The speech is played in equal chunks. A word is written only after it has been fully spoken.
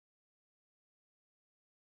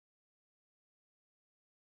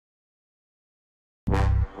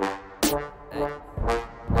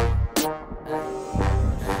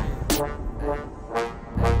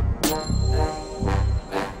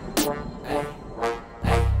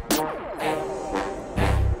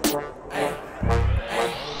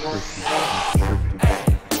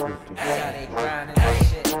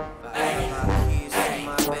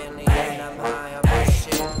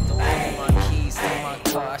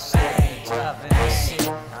shit, dropping this shit.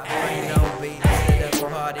 I bring no beat to the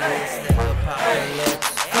party, it's the apocalypse.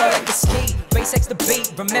 Feel like a ski, bass X the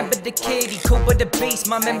beat. Remember the kid, he cool with the beast.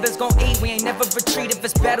 My members gon' eat, we ain't never retreat. If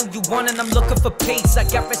it's battle you want and I'm looking for peace, I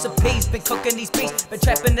got recipes, been cooking these beats. Been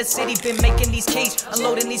trapping the city, been making these keys.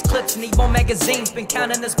 Unloading these clips, need more magazines. Been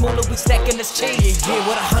counting this moolah, we stacking this cheese. Yeah,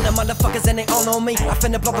 with 100 motherfuckers and they all know me. I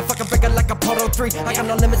finna blow the fucking breaker like a Portal 3. I got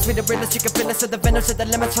no limits, we the realest, you can feel it. So the venom, to the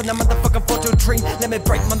limits from the motherfucking fortune tree. Let me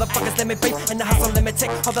break, motherfuckers, let me break. In the house, let me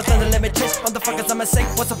take all the thunder, let me chase. Motherfuckers, I'ma say,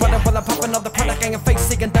 what's the water while I'm popping all the product, ain't face.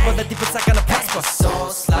 Seeking double the deepest I gonna prosper.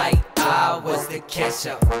 Sauce like I was the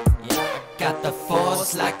ketchup. Yeah, I got the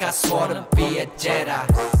force like I swore to be a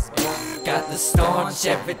Jedi. Got the staunch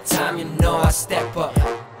every time you know I step up.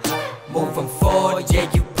 Moving forward,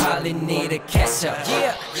 yeah, you probably need a ketchup.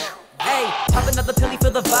 Yeah. Hey, pop another pilly, feel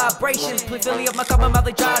the vibrations. Play Philly up my cup, my mouth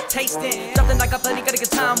they dry tasting. Something like I plenty, gotta get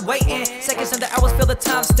time waiting. Seconds and the hours, feel the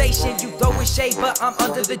time station. You throw a shade, but I'm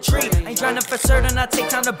under the tree. Ain't drowning for certain, I take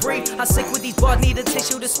time to breathe. I sick with these bars, need a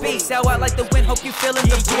tissue to speak. Sour out like the wind, hope you feeling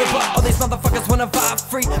the breeze. But all these motherfuckers wanna vibe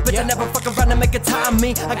free, but they never fuck around and make a time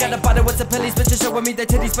me. I got a body with some pillies, bitches showing me their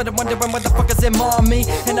titties, but I'm wondering what the fuck is in more me.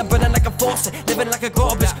 And I'm burning like a faucet, living like a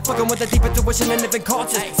garbage. Fucking with a deep intuition and living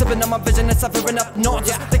cautious. Sipping on my vision and suffering up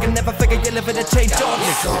nauseous. Thinking never figure you living a change on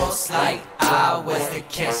you. Sauce like I was the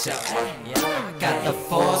ketchup. Yeah, got the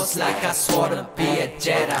force like I swore to be a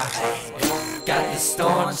Jedi. Got the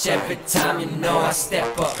staunch every time you know I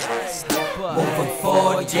step up. Moving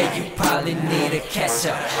forward, yeah, you probably need a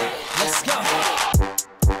ketchup. Let's go.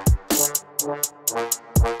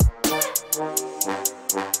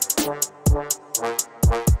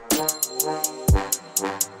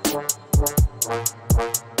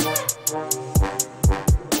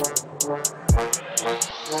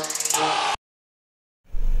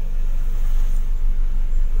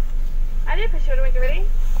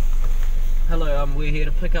 Hello, we're here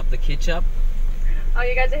to pick up the ketchup. Oh,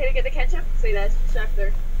 you guys are here to get the ketchup? Sweet as, chef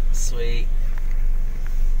there. Sweet.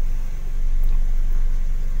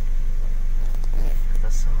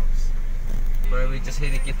 Bro, we're just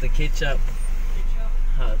here to get the ketchup.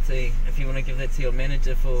 If you want to give that to your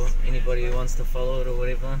manager for anybody who wants to follow it or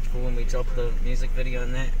whatever, for when we drop the music video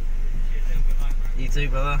and that. You too,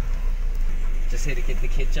 brother. Just here to get the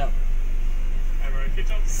ketchup. Hey bro,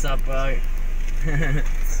 ketchup. Sup, bro.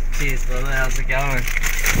 Cheers, brother. How's it going?